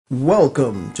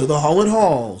Welcome to the Hall at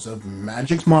Halls of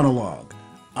Magic's Monologue.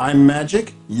 I'm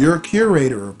Magic, your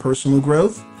curator of personal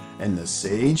growth, and the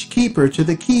sage keeper to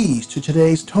the keys to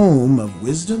today's tome of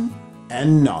wisdom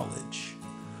and knowledge.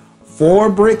 4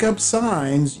 breakup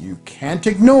signs you can't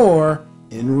ignore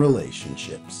in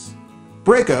relationships.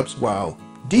 Breakups, while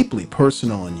deeply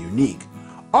personal and unique,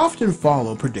 often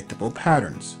follow predictable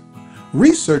patterns.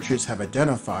 Researchers have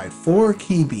identified 4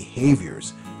 key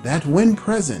behaviors that, when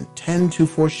present, tend to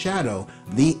foreshadow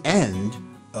the end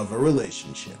of a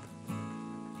relationship.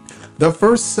 The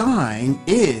first sign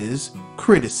is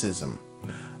criticism.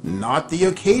 Not the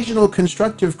occasional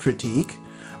constructive critique,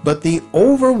 but the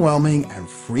overwhelming and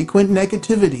frequent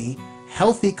negativity.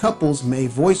 Healthy couples may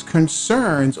voice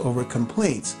concerns over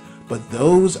complaints, but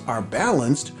those are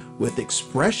balanced with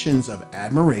expressions of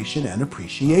admiration and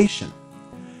appreciation.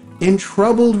 In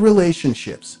troubled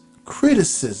relationships,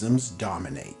 criticisms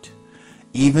dominate.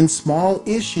 Even small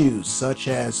issues such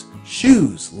as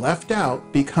shoes left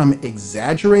out become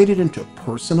exaggerated into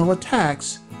personal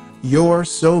attacks. "You're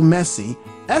so messy"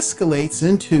 escalates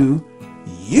into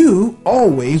 "you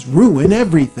always ruin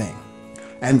everything."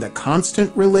 And the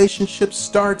constant relationship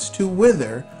starts to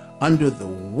wither under the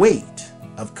weight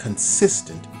of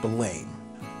consistent blame.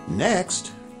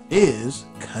 Next is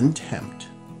contempt,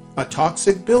 a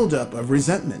toxic buildup of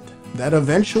resentment that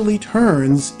eventually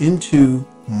turns into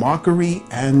mockery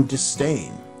and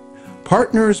disdain.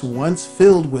 Partners once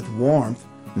filled with warmth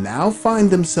now find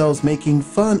themselves making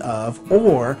fun of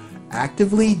or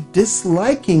actively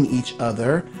disliking each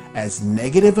other as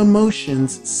negative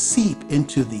emotions seep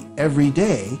into the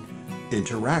everyday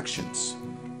interactions.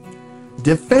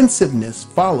 Defensiveness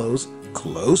follows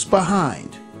close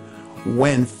behind.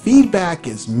 When feedback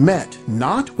is met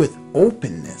not with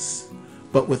openness,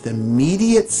 but with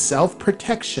immediate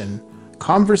self-protection,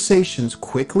 conversations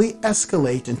quickly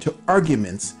escalate into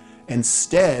arguments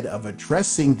instead of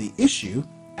addressing the issue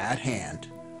at hand.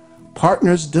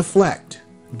 Partners deflect,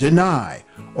 deny,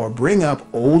 or bring up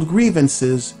old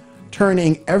grievances,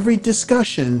 turning every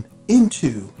discussion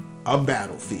into a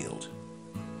battlefield.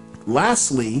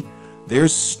 Lastly,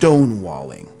 there's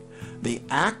stonewalling, the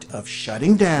act of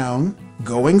shutting down,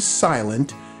 going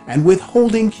silent, and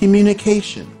withholding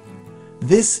communication.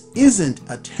 This isn't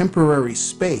a temporary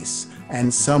space,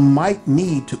 and some might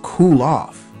need to cool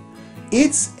off.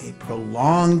 It's a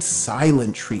prolonged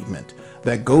silent treatment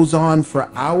that goes on for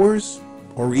hours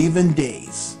or even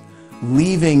days,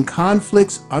 leaving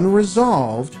conflicts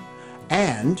unresolved,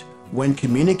 and when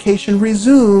communication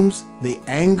resumes, the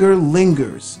anger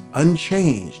lingers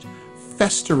unchanged,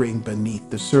 festering beneath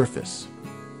the surface.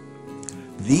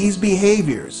 These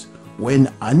behaviors,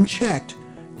 when unchecked,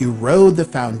 erode the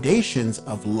foundations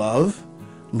of love,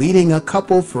 leading a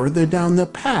couple further down the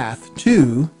path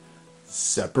to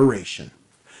separation.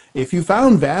 If you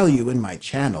found value in my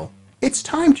channel, it's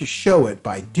time to show it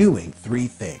by doing 3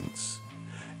 things.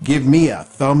 Give me a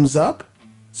thumbs up,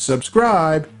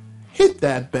 subscribe, hit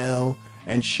that bell,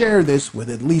 and share this with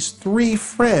at least 3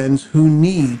 friends who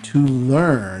need to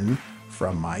learn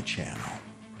from my channel.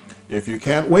 If you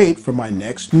can't wait for my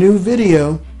next new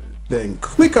video, then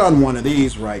click on one of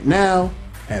these right now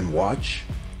and watch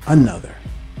another.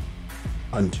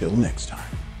 Until next time.